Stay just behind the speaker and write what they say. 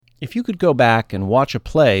If you could go back and watch a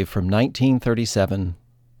play from 1937,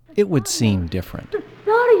 it would seem different.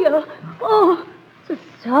 Cesario! Oh,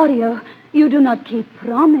 Cesario, you do not keep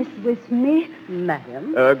promise with me.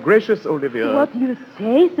 Madam? Gracious Olivia. What you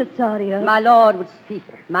say, Cesario? My lord would speak.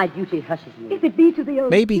 My duty hushes me. If it be to the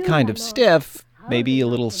old Maybe tune, kind my of lord. stiff, maybe a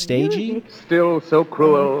little stagey. Still so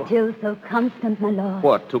cruel. Still so constant, my lord.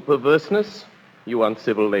 What, to perverseness? You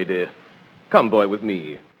uncivil lady. Come, boy, with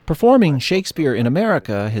me. Performing Shakespeare in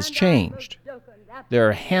America has changed. There are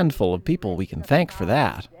a handful of people we can thank for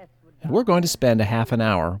that. And we're going to spend a half an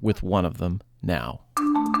hour with one of them now.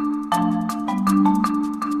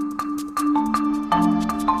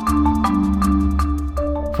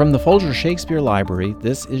 From the Folger Shakespeare Library,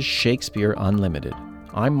 this is Shakespeare Unlimited.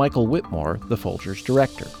 I'm Michael Whitmore, the Folger's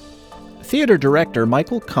director. Theater director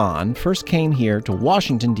Michael Kahn first came here to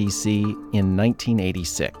Washington, D.C. in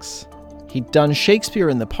 1986. He'd done Shakespeare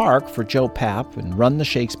in the Park for Joe Papp and run the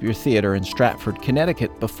Shakespeare Theater in Stratford,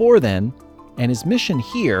 Connecticut before then, and his mission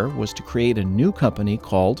here was to create a new company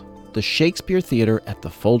called the Shakespeare Theater at the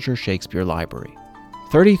Folger Shakespeare Library.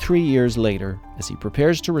 33 years later, as he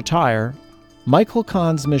prepares to retire, Michael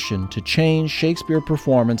Kahn's mission to change Shakespeare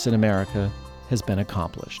performance in America has been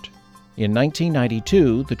accomplished. In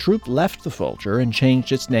 1992, the troupe left the Folger and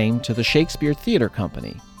changed its name to the Shakespeare Theater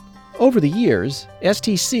Company. Over the years,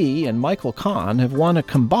 STC and Michael Kahn have won a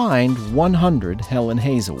combined 100 Helen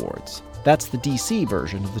Hayes Awards. That's the DC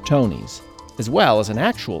version of the Tonys, as well as an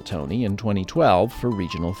actual Tony in 2012 for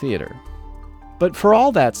regional theater. But for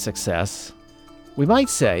all that success, we might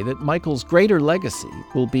say that Michael's greater legacy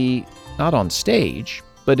will be not on stage,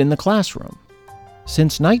 but in the classroom.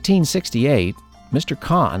 Since 1968, Mr.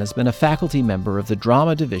 Kahn has been a faculty member of the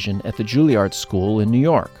drama division at the Juilliard School in New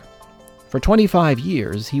York. For 25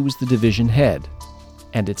 years, he was the division head,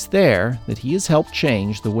 and it's there that he has helped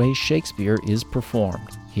change the way Shakespeare is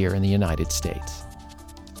performed here in the United States.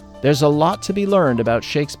 There's a lot to be learned about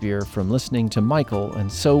Shakespeare from listening to Michael, and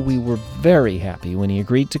so we were very happy when he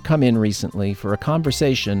agreed to come in recently for a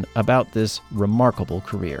conversation about this remarkable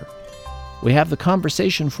career. We have the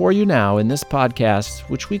conversation for you now in this podcast,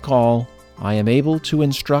 which we call I Am Able to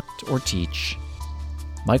Instruct or Teach.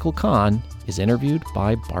 Michael Kahn is interviewed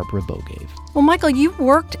by Barbara Bogave. Well, Michael, you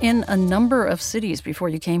worked in a number of cities before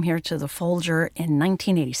you came here to the Folger in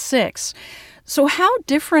 1986. So how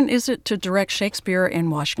different is it to direct Shakespeare in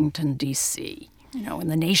Washington, D.C., in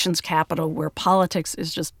the nation's capital where politics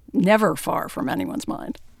is just never far from anyone's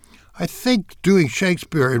mind? I think doing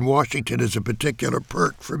Shakespeare in Washington is a particular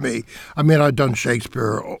perk for me. I mean, I've done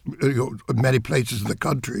Shakespeare in many places in the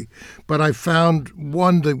country, but I found,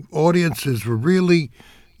 one, the audiences were really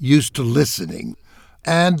used to listening,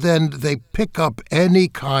 and then they pick up any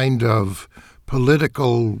kind of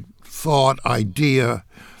political thought, idea,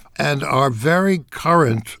 and are very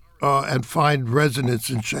current and find resonance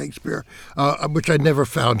in Shakespeare, which I never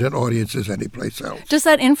found in audiences anyplace else. Does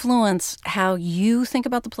that influence how you think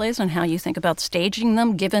about the plays and how you think about staging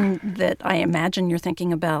them, given that I imagine you're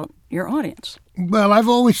thinking about your audience? Well, I've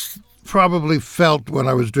always probably felt when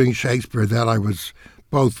I was doing Shakespeare that I was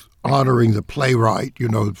both honoring the playwright,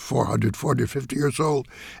 400, 40, 50 years old,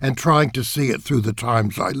 and trying to see it through the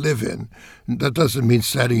times I live in. That doesn't mean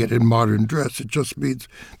setting it in modern dress. It just means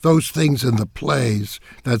those things in the plays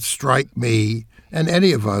that strike me and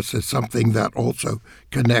any of us as something that also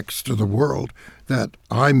connects to the world that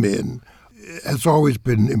I'm in has always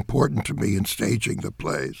been important to me in staging the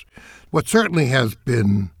plays. What certainly has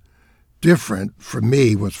been different for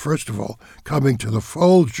me was, first of all, coming to the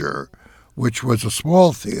Folger, which was a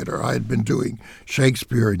small theater. I had been doing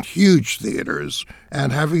Shakespeare in huge theaters,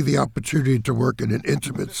 and having the opportunity to work in an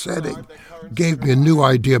intimate setting gave me a new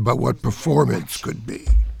idea about what performance could be.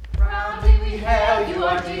 Proudly we hail you,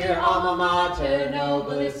 our dear alma mater,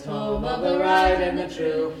 noblest home of the right and the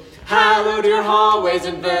true. Hallowed your hallways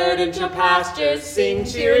and verdant your pastures. Sing,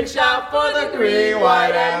 cheer, and shout for the green,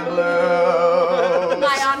 white, and blue.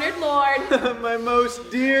 My honored lord. My most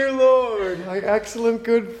dear lord. My excellent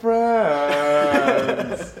good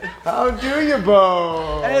friends. How do you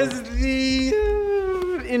both? As the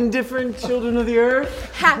indifferent children of the earth.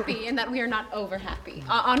 Happy in that we are not over happy.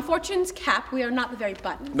 On Fortune's cap, we are not the very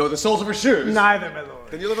button. No, the soles of her shoes. Neither, my lord.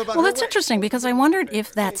 Then you live about Well, that's interesting because I wondered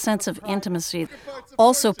if that sense of intimacy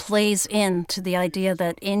also plays into the idea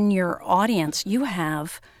that in your audience you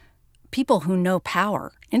have people who know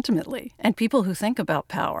power intimately and people who think about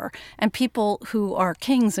power and people who are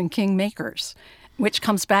kings and kingmakers, which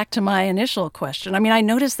comes back to my initial question. I mean, I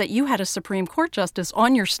noticed that you had a Supreme Court justice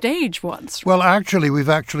on your stage once. Well, we've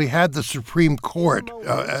actually had the Supreme Court.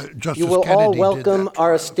 Justice You will Kennedy all welcome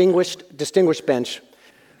our distinguished bench.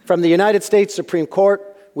 From the United States Supreme Court,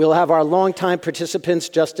 we'll have our longtime participants,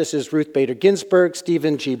 Justices Ruth Bader Ginsburg,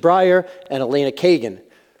 Stephen G. Breyer, and Elena Kagan.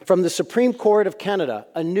 From the Supreme Court of Canada,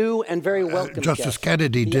 a new and very welcome Justice guest,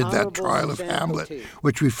 Kennedy did that Honorable trial of Suzanne Hamlet, Cote.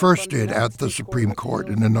 which we first did at the Supreme Court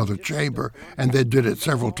in another chamber, and then did it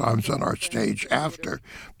several times on our stage after.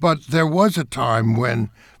 But there was a time when,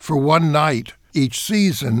 for one night each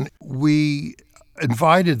season, we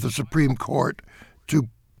invited the Supreme Court to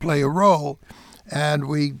play a role. And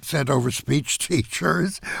we sent over speech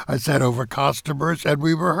teachers, I sent over costumers, and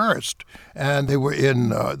we rehearsed. And they were in,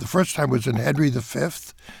 the first time was in Henry V,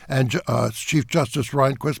 and Chief Justice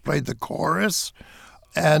Rehnquist played the chorus,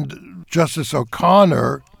 and Justice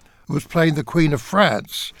O'Connor was playing the Queen of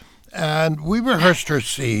France. And we rehearsed her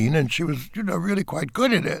scene, and she was, really quite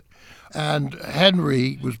good at it. And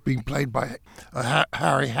Henry was being played by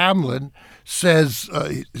Harry Hamlin, says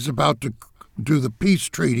he's about to do the peace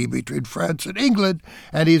treaty between France and England,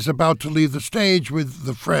 and he's about to leave the stage with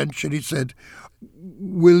the French, and he said,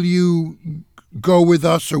 "Will you go with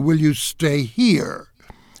us or will you stay here?"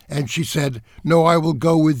 And she said, "No, I will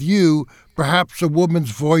go with you. Perhaps a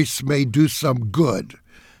woman's voice may do some good."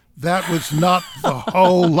 That was not the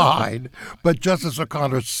whole line, but Justice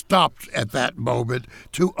O'Connor stopped at that moment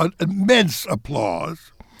to an immense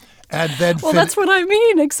applause. And then that's what I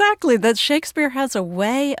mean, exactly, that Shakespeare has a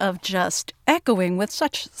way of just echoing with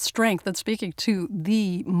such strength and speaking to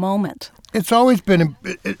the moment. It's always been,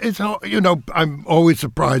 I'm always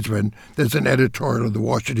surprised when there's an editorial in the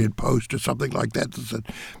Washington Post or something like that that said,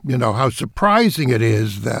 how surprising it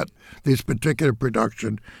is that this particular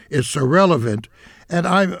production is so relevant. And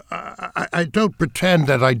I don't pretend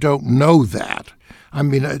that I don't know that. I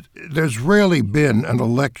mean, there's rarely been an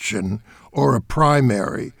election or a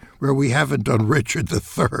primary where we haven't done Richard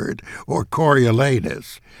III or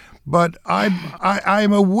Coriolanus. But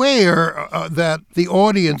I'm aware that the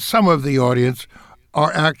audience, some of the audience,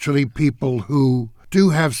 are actually people who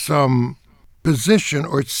do have some position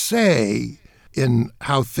or say in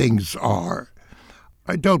how things are.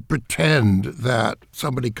 I don't pretend that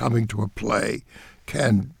somebody coming to a play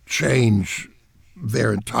can change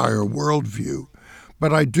their entire worldview.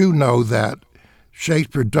 But I do know that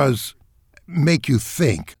Shakespeare does make you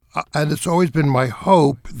think. And it's always been my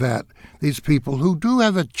hope that these people who do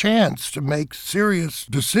have a chance to make serious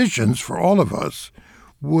decisions for all of us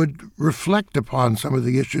would reflect upon some of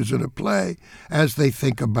the issues in a play as they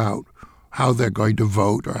think about how they're going to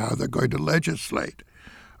vote or how they're going to legislate.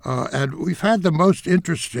 And we've had the most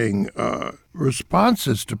interesting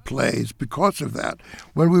responses to plays because of that.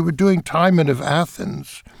 When we were doing Timon of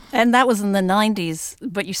Athens. And that was in the 90s,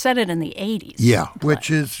 but you said it in the 80s. Yeah, which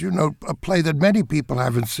is, a play that many people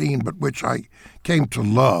haven't seen, but which I came to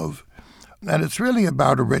love. And it's really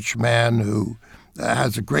about a rich man who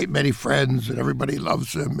has a great many friends and everybody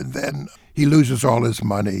loves him, and then he loses all his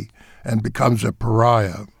money and becomes a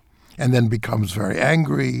pariah, and then becomes very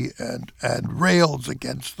angry and rails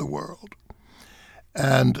against the world.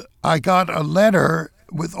 And I got a letter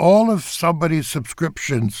with all of somebody's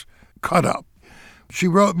subscriptions cut up. She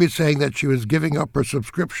wrote me saying that she was giving up her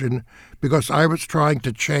subscription because I was trying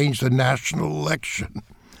to change the national election.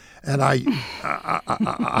 And I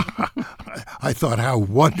thought how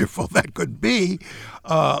wonderful that could be.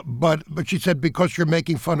 But she said, because you're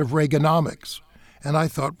making fun of Reaganomics. And I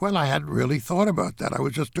thought, well, I hadn't really thought about that. I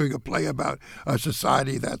was just doing a play about a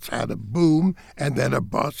society that's had a boom and then a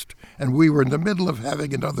bust, and we were in the middle of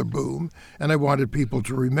having another boom, and I wanted people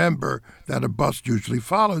to remember that a bust usually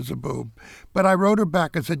follows a boom. But I wrote her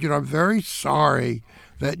back and said, I'm very sorry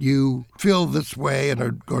that you feel this way and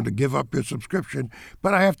are going to give up your subscription,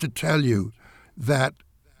 but I have to tell you that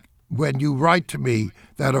when you write to me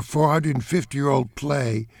that a 450-year-old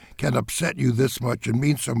play can upset you this much and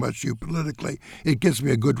mean so much to you politically, it gives me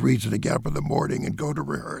a good reason to get up in the morning and go to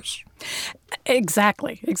rehearse.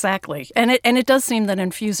 Exactly. And it does seem that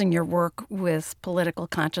infusing your work with political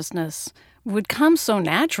consciousness would come so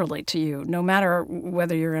naturally to you, no matter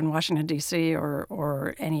whether you're in Washington, D.C.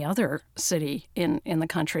 or any other city in the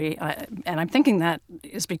country. And I'm thinking that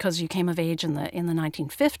is because you came of age in the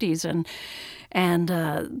 1950s, and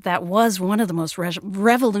that was one of the most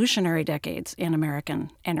revolutionary decades in American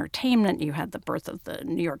entertainment. You had the birth of the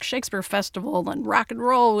New York Shakespeare Festival, and rock and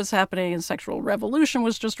roll was happening, and sexual revolution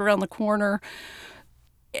was just around the corner.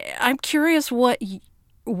 I'm curious,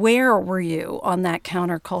 where were you on that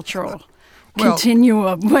countercultural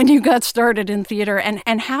continuum when you got started in theater,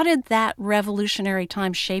 and how did that revolutionary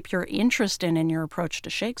time shape your interest in and your approach to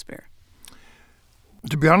Shakespeare?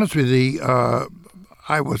 To be honest with you,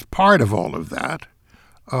 I was part of all of that.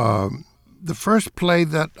 The first play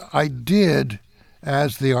that I did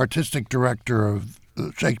as the artistic director of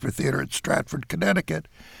the Shakespeare Theater at Stratford, Connecticut,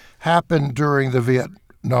 happened during the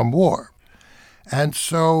Vietnam War. And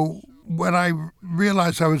so when I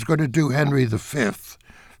realized I was going to do Henry V,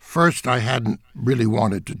 first I hadn't really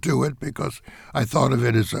wanted to do it because I thought of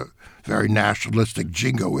it as a very nationalistic,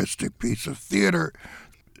 jingoistic piece of theater.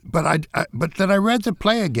 But then I read the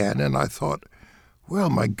play again and I thought, well,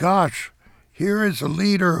 my gosh, here is a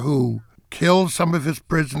leader who kills some of his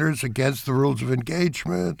prisoners against the rules of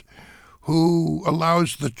engagement, who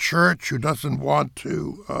allows the church, who doesn't want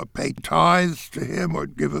to pay tithes to him or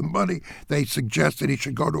give him money, they suggest that he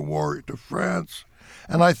should go to war to France.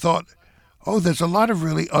 And I thought, oh, there's a lot of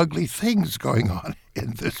really ugly things going on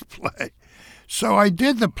in this play. So I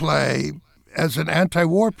did the play as an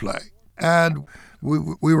anti-war play. And we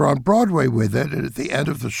were on Broadway with it, and at the end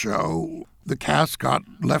of the show, the cast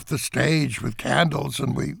left the stage with candles,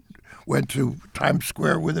 and we went to Times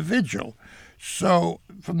Square with a vigil. So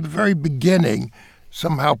from the very beginning,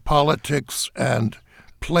 somehow politics and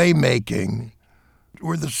playmaking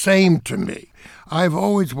were the same to me. I've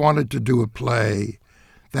always wanted to do a play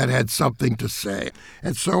that had something to say.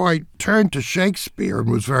 And so I turned to Shakespeare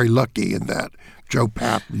and was very lucky in that Joe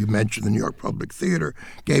Papp, you mentioned the New York Public Theater,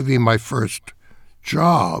 gave me my first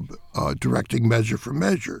job directing Measure for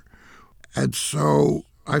Measure. And so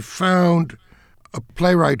I found a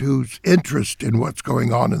playwright whose interest in what's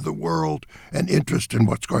going on in the world and interest in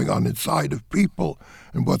what's going on inside of people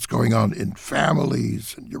and what's going on in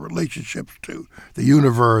families and your relationships to the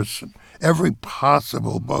universe and every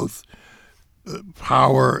possible, both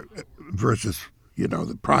power versus,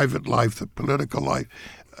 the private life, the political life,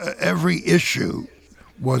 every issue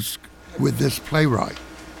was with this playwright.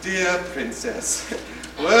 Dear Princess,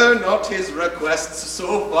 were not his requests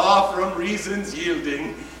so far from reason's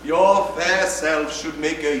yielding, your fair self should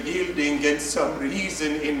make a yielding against some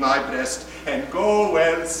reason in my breast, and go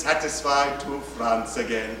well satisfied to France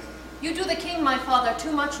again. You do the king, my father,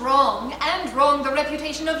 too much wrong, and wrong the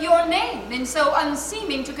reputation of your name, in so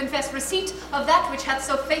unseeming to confess receipt of that which hath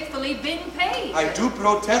so faithfully been paid. I do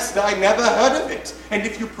protest I never heard of it, and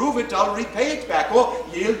if you prove it, I'll repay it back, or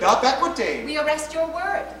yield up equity. We arrest your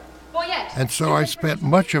word. For yet. And so I spent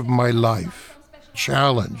much of my life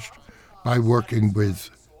challenged by working with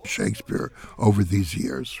Shakespeare over these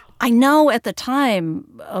years. I know at the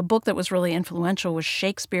time a book that was really influential was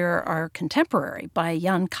Shakespeare, Our Contemporary by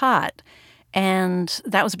Jan Kott. And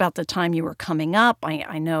that was about the time you were coming up.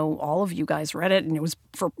 I know all of you guys read it, and it was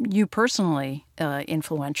for you personally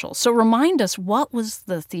influential. So remind us, what was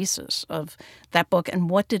the thesis of that book, and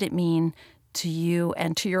what did it mean to you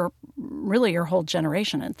and to your whole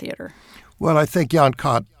generation in theater? Well, I think Jan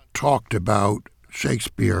Kott talked about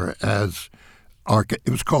Shakespeare as it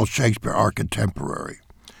was called Shakespeare, Our Contemporary.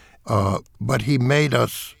 But he made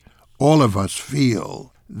all of us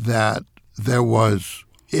feel that there was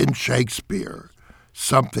in Shakespeare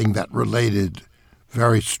something that related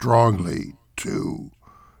very strongly to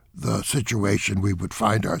the situation we would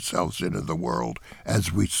find ourselves in the world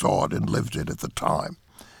as we saw it and lived it at the time,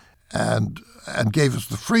 and gave us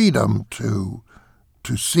the freedom to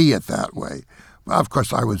see it that way. Of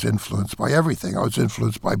course, I was influenced by everything. I was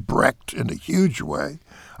influenced by Brecht in a huge way.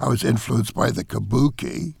 I was influenced by the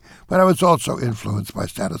Kabuki, but I was also influenced by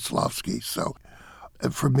Stanislavski. So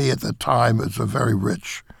for me at the time, it was a very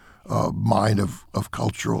rich mine of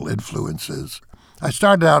cultural influences. I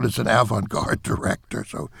started out as an avant-garde director,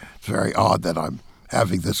 so it's very odd that I'm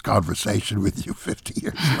having this conversation with you 50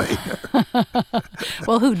 years later.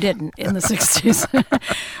 Well, who didn't in the 60s?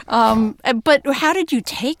 But how did you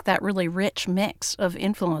take that really rich mix of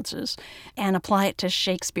influences and apply it to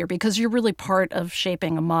Shakespeare? Because you're really part of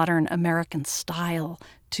shaping a modern American style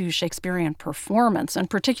to Shakespearean performance, and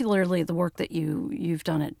particularly the work that you've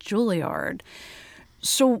done at Juilliard.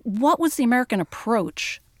 So what was the American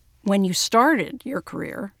approach when you started your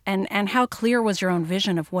career, and how clear was your own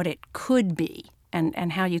vision of what it could be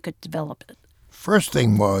and how you could develop it? First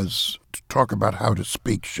thing was to talk about how to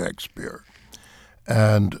speak Shakespeare.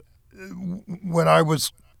 And when I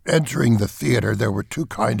was entering the theater, there were two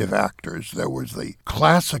kinds of actors. There was the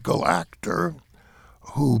classical actor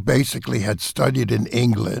who basically had studied in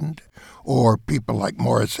England, or people like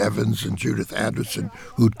Morris Evans and Judith Anderson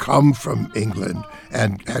who'd come from England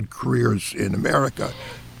and had careers in America.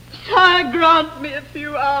 Sire, grant me a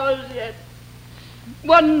few hours yet.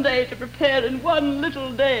 One day to prepare in one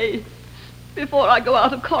little day before I go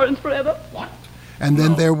out of Corinth forever. What? And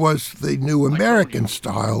then there was the new American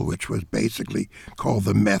style, which was basically called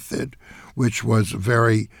the method, which was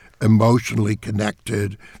very emotionally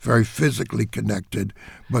connected, very physically connected,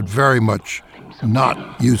 but very much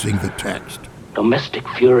not using the text. Domestic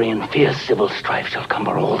fury and fierce civil strife shall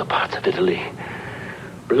cumber all the parts of Italy.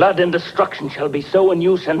 Blood and destruction shall be so in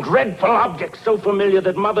use, and dreadful objects so familiar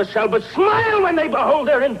that mothers shall but smile when they behold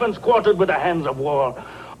their infants quartered with the hands of war.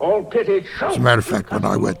 All pity As a matter of fact, when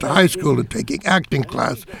I went to high school and taking acting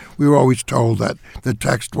class, we were always told that the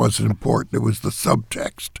text wasn't important. It was the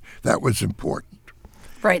subtext that was important.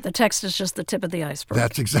 Right, the text is just the tip of the iceberg.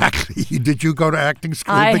 That's exactly. Did you go to acting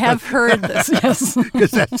school? I have heard this, yes.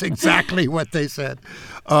 Because that's exactly what they said,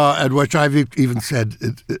 and which I've even said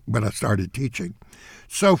when I started teaching.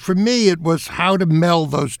 So for me, it was how to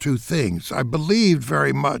meld those two things. I believed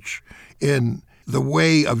very much in the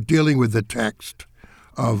way of dealing with the text,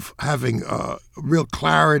 of having real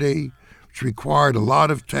clarity, which required a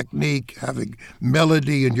lot of technique, having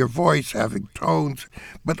melody in your voice, having tones,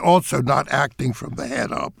 but also not acting from the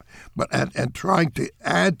head up, and trying to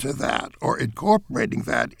add to that or incorporating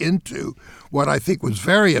that into what I think was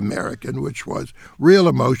very American, which was real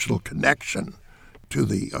emotional connection to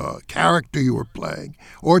the character you were playing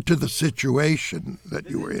or to the situation that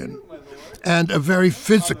you were in, and a very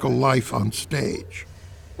physical life on stage.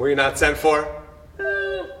 Were you not sent for?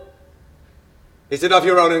 Is it of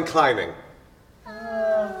your own inclining?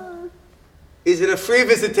 Is it a free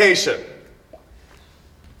visitation?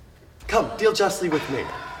 Come, deal justly with me.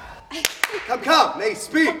 Come, nay,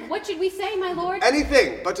 speak. What should we say, my lord?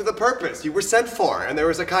 Anything but to the purpose. You were sent for, and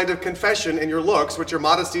there is a kind of confession in your looks which your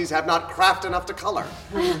modesties have not craft enough to color.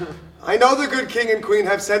 I know the good king and queen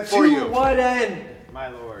have sent for you. To what end, my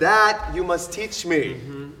lord? That you must teach me.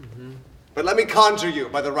 But let me conjure you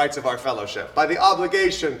by the rights of our fellowship, by the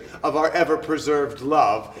obligation of our ever-preserved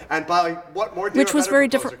love, and by what more dear which was very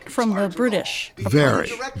different from the Brutish. Very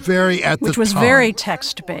at the time. Which was very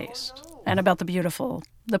text-based and about the beautiful,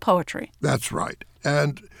 the poetry. That's right.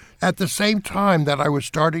 And at the same time that I was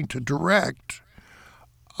starting to direct,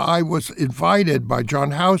 I was invited by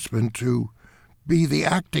John Houseman to be the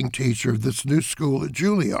acting teacher of this new school at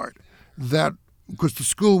Juilliard. Because the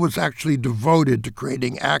school was actually devoted to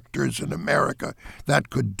creating actors in America that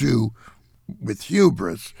could do, with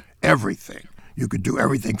hubris, everything. You could do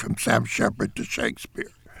everything from Sam Shepard to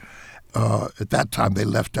Shakespeare. At that time, they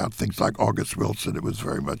left out things like August Wilson. It was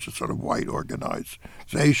very much a sort of white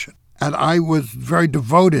organization. And I was very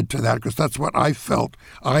devoted to that because that's what I felt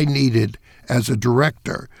I needed as a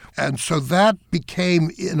director. And so that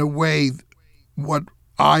became, in a way, what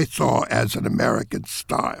I saw as an American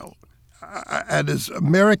style. And as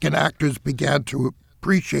American actors began to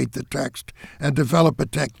appreciate the text and develop a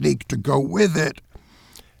technique to go with it,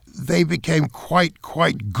 they became quite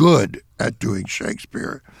good at doing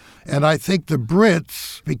Shakespeare. And I think the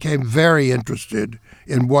Brits became very interested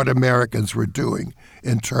in what Americans were doing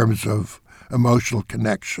in terms of emotional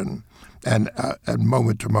connection and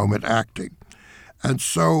moment-to-moment acting. And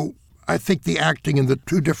so I think the acting in the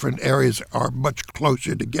two different areas are much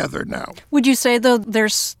closer together now. Would you say, though,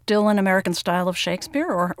 there's still an American style of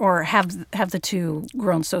Shakespeare, or have the two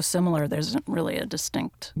grown so similar there isn't really a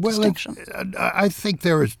distinction? I think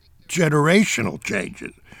there is generational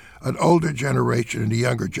changes. An older generation and a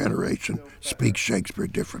younger generation speak Shakespeare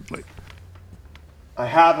differently. I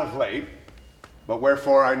have of late, but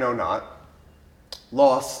wherefore I know not,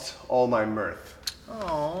 lost all my mirth.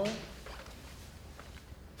 Oh.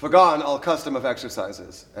 Forgone all custom of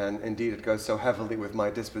exercises, and indeed it goes so heavily with my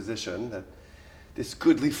disposition that this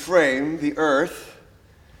goodly frame, the earth,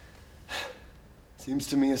 seems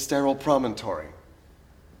to me a sterile promontory.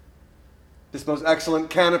 This most excellent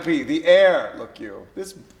canopy, the air, look you,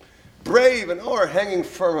 this brave and o'erhanging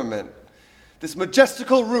firmament, this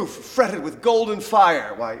majestical roof fretted with golden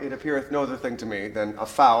fire, why, it appeareth no other thing to me than a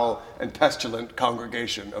foul and pestilent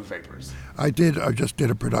congregation of vapors. I just did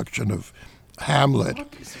a production of Hamlet,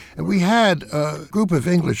 and we had a group of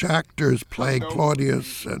English actors playing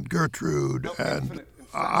Claudius and Gertrude, and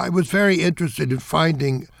I was very interested in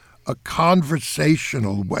finding a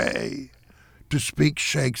conversational way to speak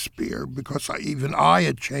Shakespeare, because even I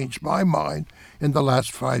had changed my mind in the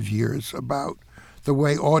last 5 years about the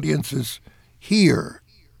way audiences hear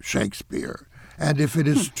Shakespeare. And if it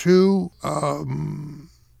is too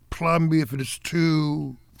plumby, if it is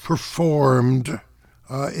too performed,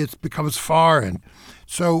 it becomes foreign.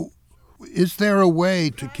 So is there a way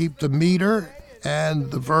to keep the meter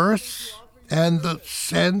and the verse and the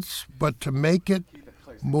sense, but to make it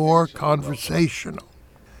more conversational?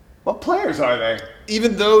 What players are they?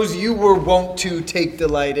 Even those you were wont to take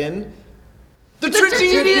delight in. The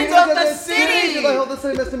tragedians of the city! Do they hold the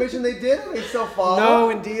same estimation they did? Are they so far? No,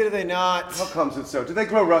 indeed are they not. How comes it so? Do they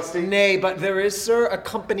grow rusty? Nay, but there is, sir, a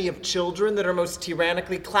company of children that are most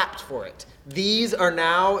tyrannically clapped for it. These are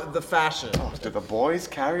now the fashion. Oh, do the boys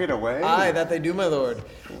carry it away? Aye, that they do, my lord.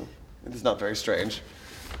 It is not very strange.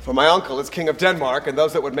 For my uncle is king of Denmark, and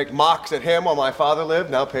those that would make mocks at him while my father lived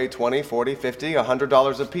now pay $20, $40, $50,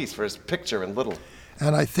 $100 apiece for his picture in little.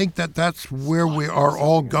 And I think that that's where we are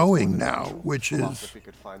all going now, which is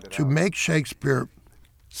to make Shakespeare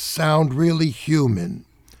sound really human,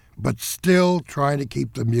 but still trying to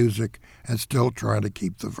keep the music and still trying to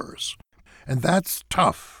keep the verse. And that's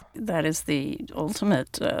tough. That is the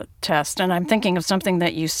ultimate test. And I'm thinking of something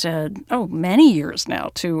that you said, many years now,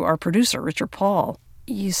 to our producer, Richard Paul.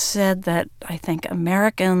 You said that I think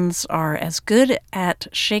Americans are as good at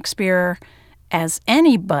Shakespeare as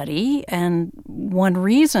anybody, and one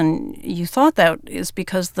reason you thought that is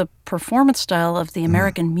because the performance style of the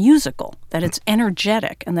American musical, that it's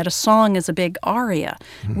energetic and that a song is a big aria.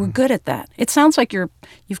 We're good at that. It sounds like your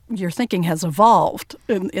thinking has evolved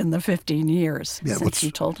in the 15 years since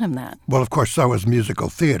you told him that. Well, of course, so was musical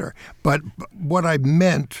theater. But what I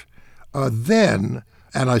meant then,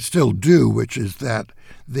 and I still do, which is that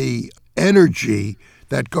the energy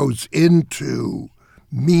that goes into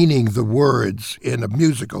meaning the words in a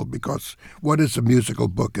musical, because what is a musical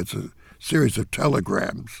book? It's a series of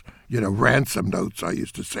telegrams, ransom notes, I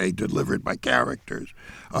used to say, delivered by characters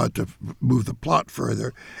to move the plot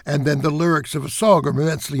further. And then the lyrics of a song are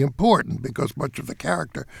immensely important because much of the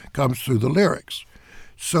character comes through the lyrics.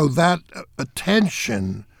 So that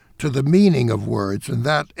attention to the meaning of words and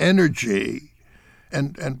that energy,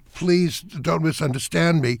 and please don't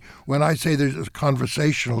misunderstand me. When I say there's a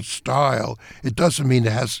conversational style, it doesn't mean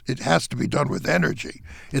it has to be done with energy.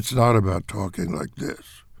 It's not about talking like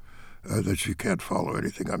this, that you can't follow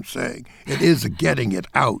anything I'm saying. It is a getting it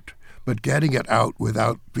out, but getting it out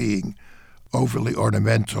without being overly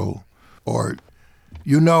ornamental. Or,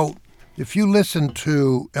 if you listen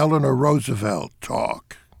to Eleanor Roosevelt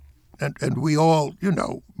talk, and we all,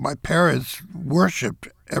 my parents worshipped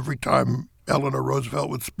every time Eleanor Roosevelt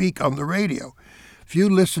would speak on the radio. If you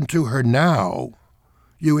listen to her now,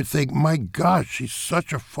 you would think, my gosh, she's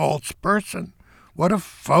such a false person. What a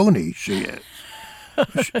phony she is.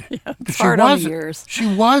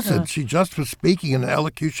 She wasn't. She just was speaking in an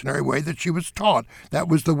elocutionary way that she was taught. That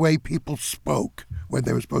was the way people spoke when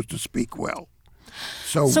they were supposed to speak well.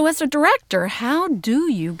 So as a director, how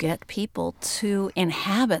do you get people to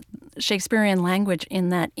inhabit Shakespearean language in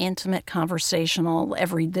that intimate, conversational,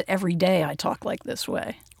 every day I talk like this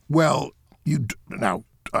way? Well, now,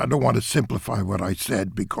 I don't want to simplify what I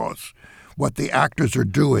said, because what the actors are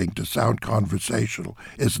doing to sound conversational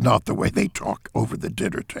is not the way they talk over the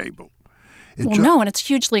dinner table. And it's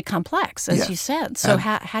hugely complex, as you said. So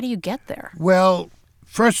how do you get there? Well,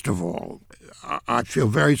 first of all, I feel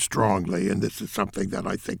very strongly, and this is something that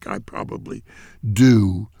I think I probably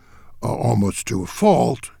do almost to a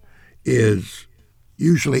fault, is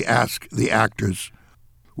usually ask the actors,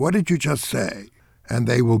 what did you just say? And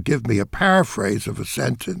they will give me a paraphrase of a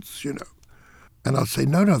sentence, And I'll say,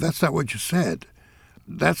 no, that's not what you said.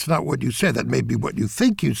 That's not what you said. That may be what you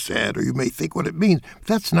think you said, or you may think what it means. But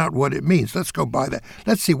that's not what it means. Let's go by that.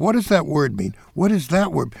 Let's see, what does that word mean? What is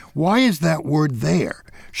that word? Why is that word there?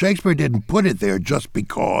 Shakespeare didn't put it there just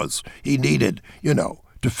because he needed,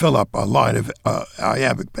 to fill up a line of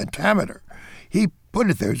iambic pentameter. He put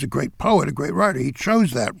it there. He's a great poet, a great writer. He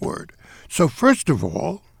chose that word. So first of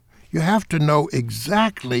all, you have to know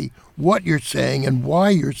exactly what you're saying and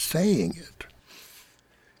why you're saying it.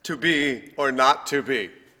 To be or not to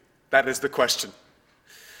be, that is the question.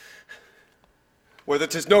 Whether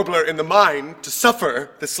 'tis nobler in the mind to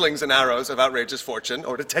suffer the slings and arrows of outrageous fortune,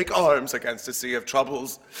 or to take arms against a sea of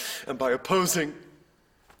troubles, and by opposing,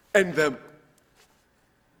 end them.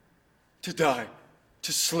 To die,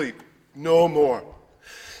 to sleep, no more.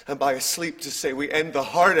 And by a sleep to say we end the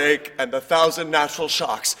heartache and the 1,000 natural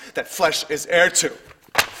shocks that flesh is heir to.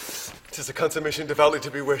 'Tis a consummation devoutly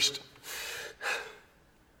to be wished.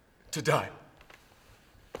 To die,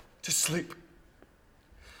 to sleep,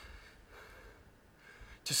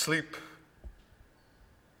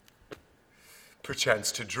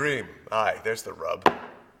 perchance to dream. Aye, there's the rub.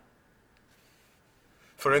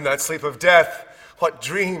 For in that sleep of death, what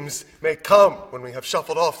dreams may come when we have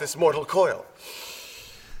shuffled off this mortal coil.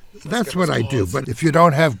 That's what I do, but if you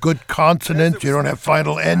don't have good consonants, you don't have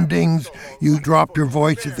final endings, you drop your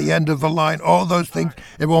voice at the end of the line, all those things,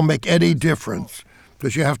 it won't make any difference.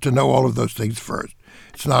 Because you have to know all of those things first.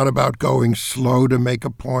 It's not about going slow to make a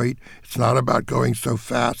point. It's not about going so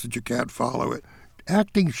fast that you can't follow it.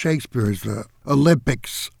 Acting Shakespeare is the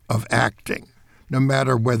Olympics of acting, no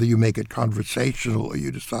matter whether you make it conversational or you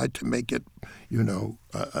decide to make it,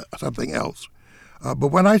 something else. But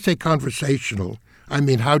when I say conversational, I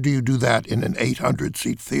mean, how do you do that in an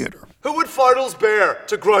 800-seat theater? Who would fardels bear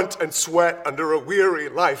to grunt and sweat under a weary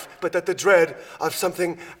life, but that the dread of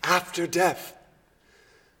something after death?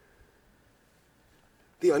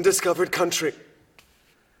 The undiscovered country,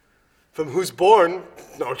 from whose bourne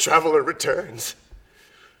no traveler returns.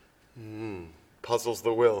 Puzzles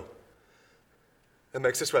the will, and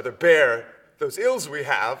makes us rather bear those ills we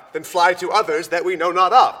have than fly to others that we know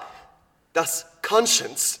not of. Thus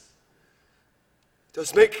conscience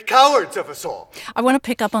does make cowards of us all. I want to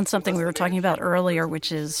pick up on something we were talking about earlier,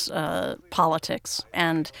 which is politics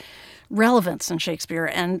and relevance in Shakespeare.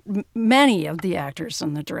 And many of the actors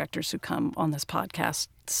and the directors who come on this podcast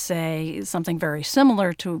say something very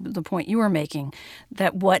similar to the point you were making,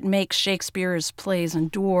 that what makes Shakespeare's plays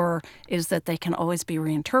endure is that they can always be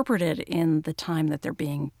reinterpreted in the time that they're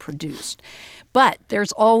being produced. But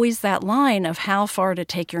there's always that line of how far to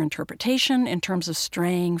take your interpretation in terms of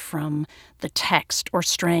straying from the text or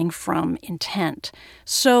straying from intent.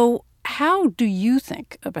 So how do you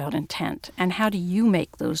think about intent, and how do you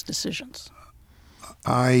make those decisions?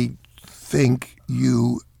 I think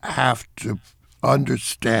you have to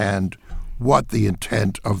understand what the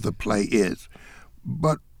intent of the play is.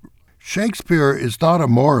 But Shakespeare is not a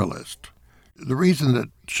moralist. The reason that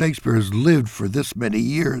Shakespeare has lived for this many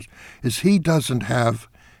years is he doesn't have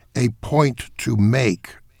a point to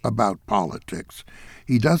make about politics.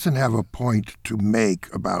 He doesn't have a point to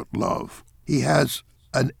make about love. He has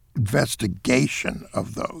an investigation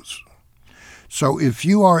of those. So if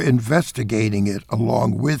you are investigating it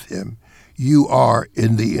along with him, you are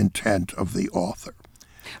in the intent of the author.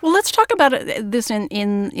 Well, let's talk about this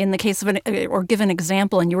in the case of or give an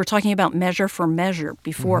example. And you were talking about Measure for Measure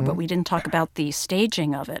before, but we didn't talk about the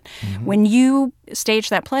staging of it. When you staged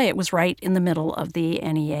that play, it was right in the middle of the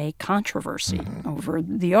NEA controversy over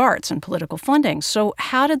the arts and political funding. So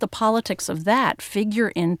how did the politics of that figure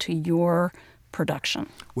into your production?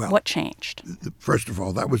 Well, what changed? First of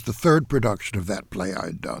all, that was the third production of that play I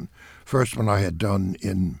had done. First one I had done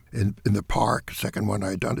in the Park, second one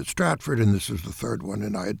I had done at Stratford, and this is the third one,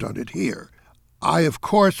 and I had done it here. I, of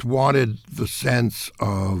course, wanted the sense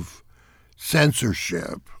of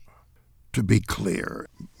censorship to be clear.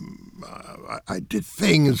 I did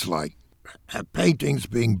things like have paintings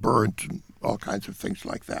being burnt and all kinds of things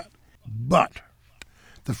like that. But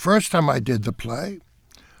the first time I did the play,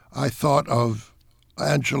 I thought of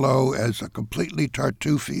Angelo as a completely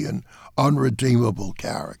Tartufian, unredeemable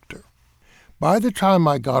character. By the time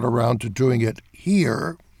I got around to doing it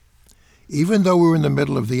here, even though we were in the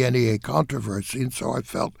middle of the NEA controversy, and so I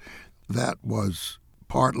felt that was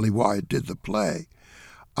partly why I did the play,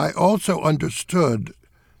 I also understood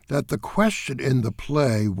that the question in the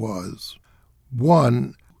play was,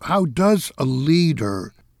 one, how does a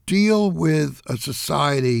leader deal with a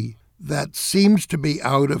society that seems to be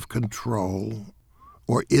out of control,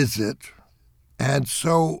 or is it? And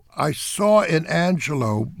so I saw in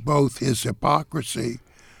Angelo both his hypocrisy,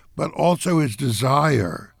 but also his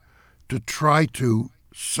desire to try to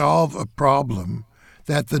solve a problem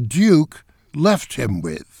that the Duke left him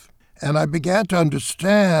with. And I began to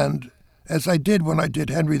understand, as I did when I did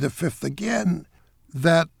Henry V again,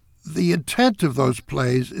 that the intent of those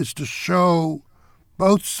plays is to show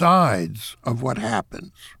both sides of what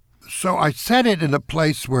happens. So I set it in a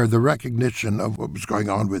place where the recognition of what was going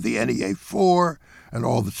on with the NEA 4 and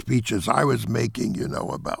all the speeches I was making,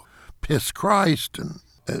 about Piss Christ and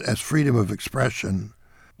as freedom of expression,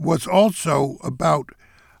 was also about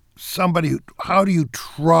how do you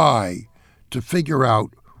try to figure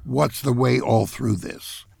out what's the way all through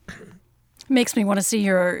this? Makes me want to see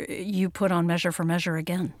you put on Measure for Measure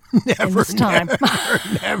again. Never, in this time.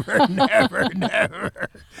 never.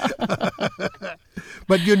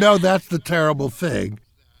 But that's the terrible thing.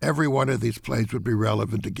 Every one of these plays would be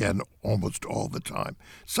relevant again almost all the time.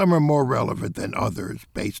 Some are more relevant than others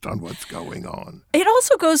based on what's going on. It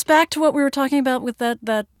also goes back to what we were talking about with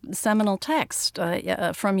that seminal text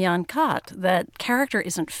from Jan Kott, that character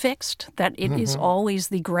isn't fixed, that it is always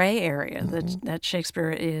the gray area that Shakespeare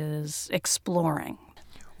is exploring.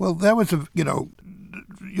 Well, that was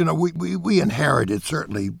we inherited,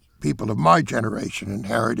 certainly people of my generation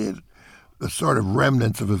inherited the sort of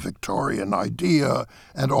remnants of a Victorian idea,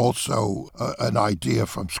 and also an idea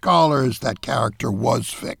from scholars that character was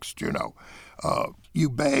fixed, You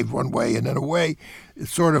behave one way, and in a way,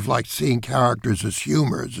 it's sort of like seeing characters as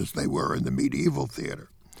humors, as they were in the medieval theater.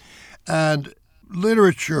 And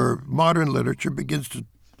literature, modern literature, begins to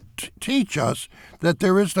teach us that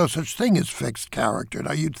there is no such thing as fixed character.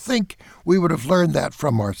 Now, you'd think we would have learned that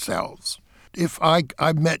from ourselves. if I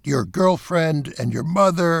met your girlfriend and your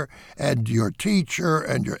mother and your teacher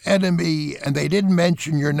and your enemy, and they didn't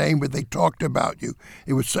mention your name, but they talked about you,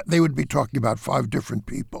 they would be talking about 5 different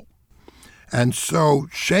people. And so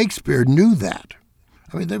Shakespeare knew that.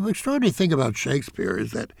 I mean, the extraordinary thing about Shakespeare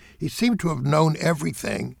is that he seemed to have known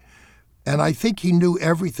everything, and I think he knew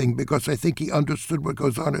everything because I think he understood what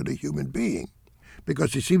goes on in a human being,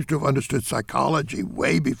 because he seems to have understood psychology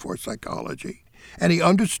way before psychology, and he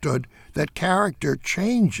understood that character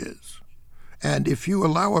changes. And if you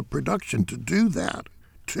allow a production to do that,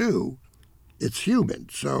 too, it's human.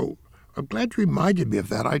 So I'm glad you reminded me of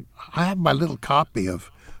that. I have my little copy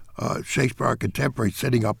of Shakespeare Our Contemporary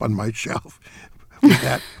sitting up on my shelf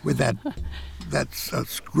with that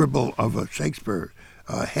scribble of a Shakespeare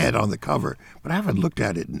head on the cover, but I haven't looked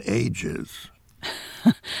at it in ages.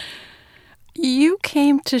 You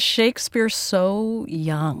came to Shakespeare so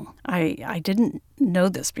young. I didn't know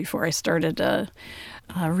this before I started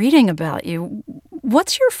reading about you.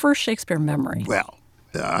 What's your first Shakespeare memory? Well,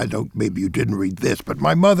 maybe you didn't read this, but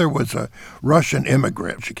my mother was a Russian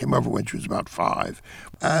immigrant. She came over when she was about 5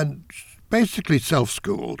 and basically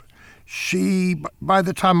self-schooled. By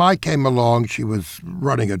the time I came along, she was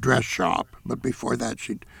running a dress shop. But before that,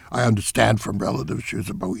 I understand from relatives, she was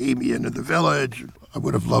a bohemian in the village. I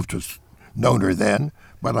would have loved to have known her then,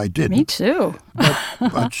 but I didn't. Me too.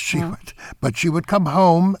 But she would come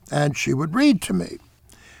home and she would read to me.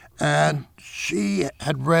 And she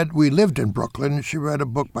had we lived in Brooklyn, and she read a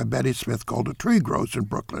book by Betty Smith called A Tree Grows in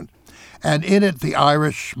Brooklyn. And in it, the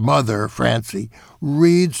Irish mother, Francie,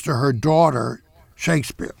 reads to her daughter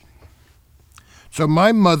Shakespeare. So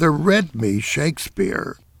my mother read me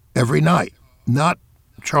Shakespeare every night, not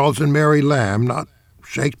Charles and Mary Lamb, not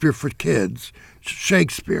Shakespeare for kids,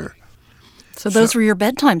 Shakespeare. So those were your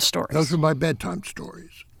bedtime stories? Those were my bedtime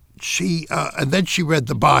stories. And then she read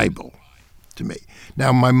the Bible to me.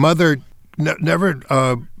 Now, my mother never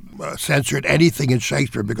censored anything in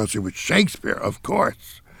Shakespeare because it was Shakespeare, of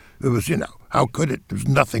course. It was, how could it? There was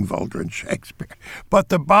nothing vulgar in Shakespeare. But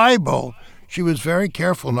the Bible, she was very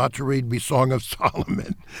careful not to read me Song of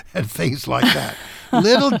Solomon and things like that.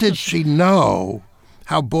 Little did she know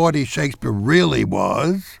how bawdy Shakespeare really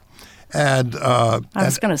was. And I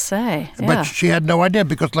was going to say, yeah. But she had no idea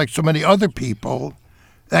because, like so many other people,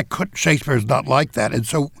 Shakespeare's not like that. And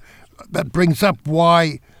so that brings up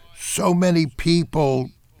why so many people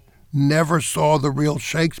never saw the real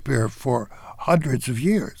Shakespeare for hundreds of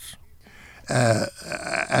years.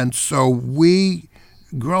 And so we,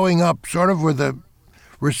 growing up, sort of were the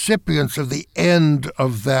recipients of the end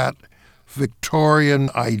of that Victorian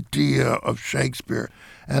idea of Shakespeare.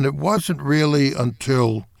 And it wasn't really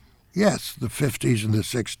until, yes, the 50s and the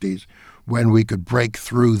 60s when we could break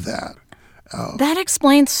through that. That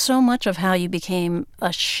explains so much of how you became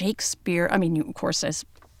a Shakespeare. I mean, of course, as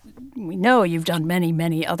we know, you've done many,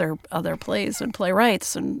 many other plays and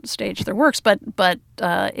playwrights and staged their works, but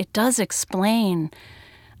it does explain,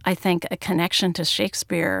 I think, a connection to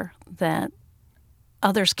Shakespeare that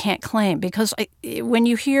others can't claim. Because when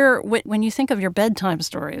you think of your bedtime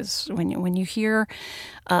stories, when you hear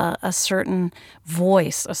a certain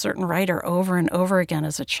voice, a certain writer over and over again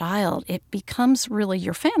as a child, it becomes really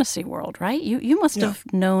your fantasy world, right? You must have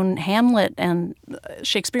known Hamlet and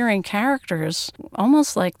Shakespearean characters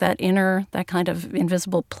almost like that kind of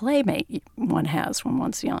invisible playmate one has when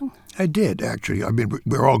one's young. I did, actually. I mean,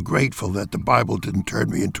 we're all grateful that the Bible didn't turn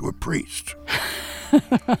me into a priest.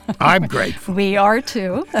 I'm grateful. We are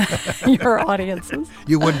too, your audiences.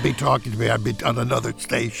 You wouldn't be talking to me. I'd be on another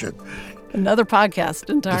station. Another podcast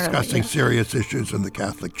entirely. Discussing serious issues in the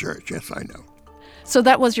Catholic Church. Yes, I know. So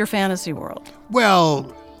that was your fantasy world?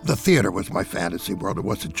 Well, the theater was my fantasy world. It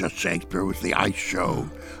wasn't just Shakespeare. It was the ice show.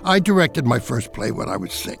 I directed my first play when I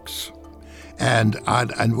was 6. And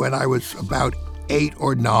when I was about 8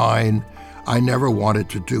 or 9, I never wanted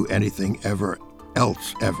to do anything ever.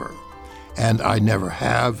 And I never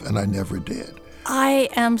have, and I never did. I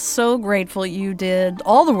am so grateful you did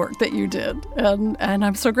all the work that you did. And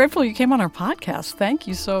I'm so grateful you came on our podcast. Thank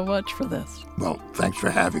you so much for this. Well, thanks for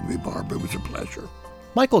having me, Barbara. It was a pleasure.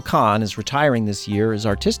 Michael Kahn is retiring this year as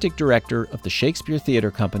Artistic Director of the Shakespeare Theater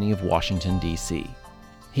Company of Washington, D.C.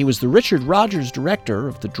 He was the Richard Rogers Director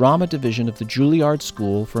of the Drama Division of the Juilliard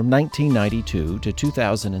School from 1992 to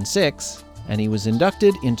 2006, and he was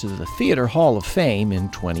inducted into the Theater Hall of Fame in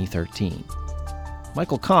 2013.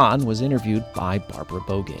 Michael Kahn was interviewed by Barbara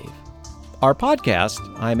Bogave. Our podcast,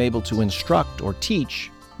 I'm Able to Instruct or Teach,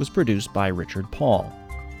 was produced by Richard Paul.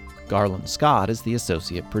 Garland Scott is the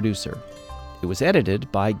associate producer. It was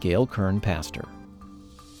edited by Gail Kern-Pastor.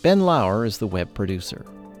 Ben Lauer is the web producer.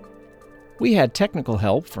 We had technical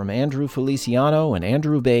help from Andrew Feliciano and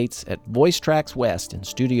Andrew Bates at Voice Tracks West in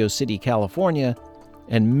Studio City, California,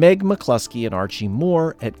 and Meg McCluskey and Archie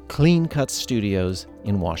Moore at Clean Cuts Studios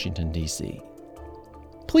in Washington, D.C.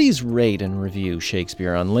 Please rate and review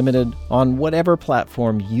Shakespeare Unlimited on whatever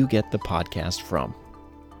platform you get the podcast from,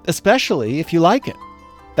 especially if you like it.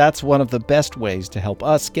 That's one of the best ways to help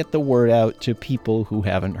us get the word out to people who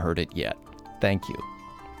haven't heard it yet. Thank you.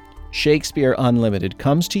 Shakespeare Unlimited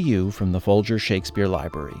comes to you from the Folger Shakespeare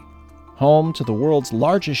Library. Home to the world's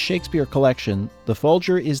largest Shakespeare collection, the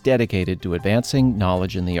Folger is dedicated to advancing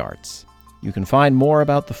knowledge in the arts. You can find more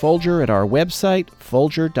about the Folger at our website,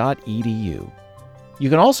 folger.edu. You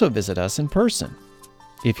can also visit us in person.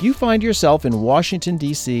 If you find yourself in Washington,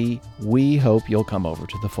 D.C., we hope you'll come over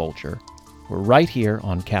to the Folger. We're right here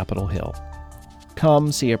on Capitol Hill.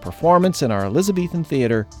 Come see a performance in our Elizabethan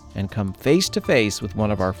Theater and come face-to-face with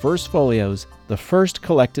one of our first folios, the first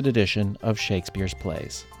collected edition of Shakespeare's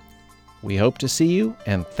plays. We hope to see you,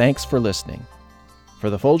 and thanks for listening.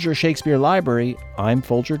 For the Folger Shakespeare Library, I'm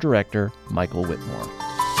Folger Director Michael Whitmore.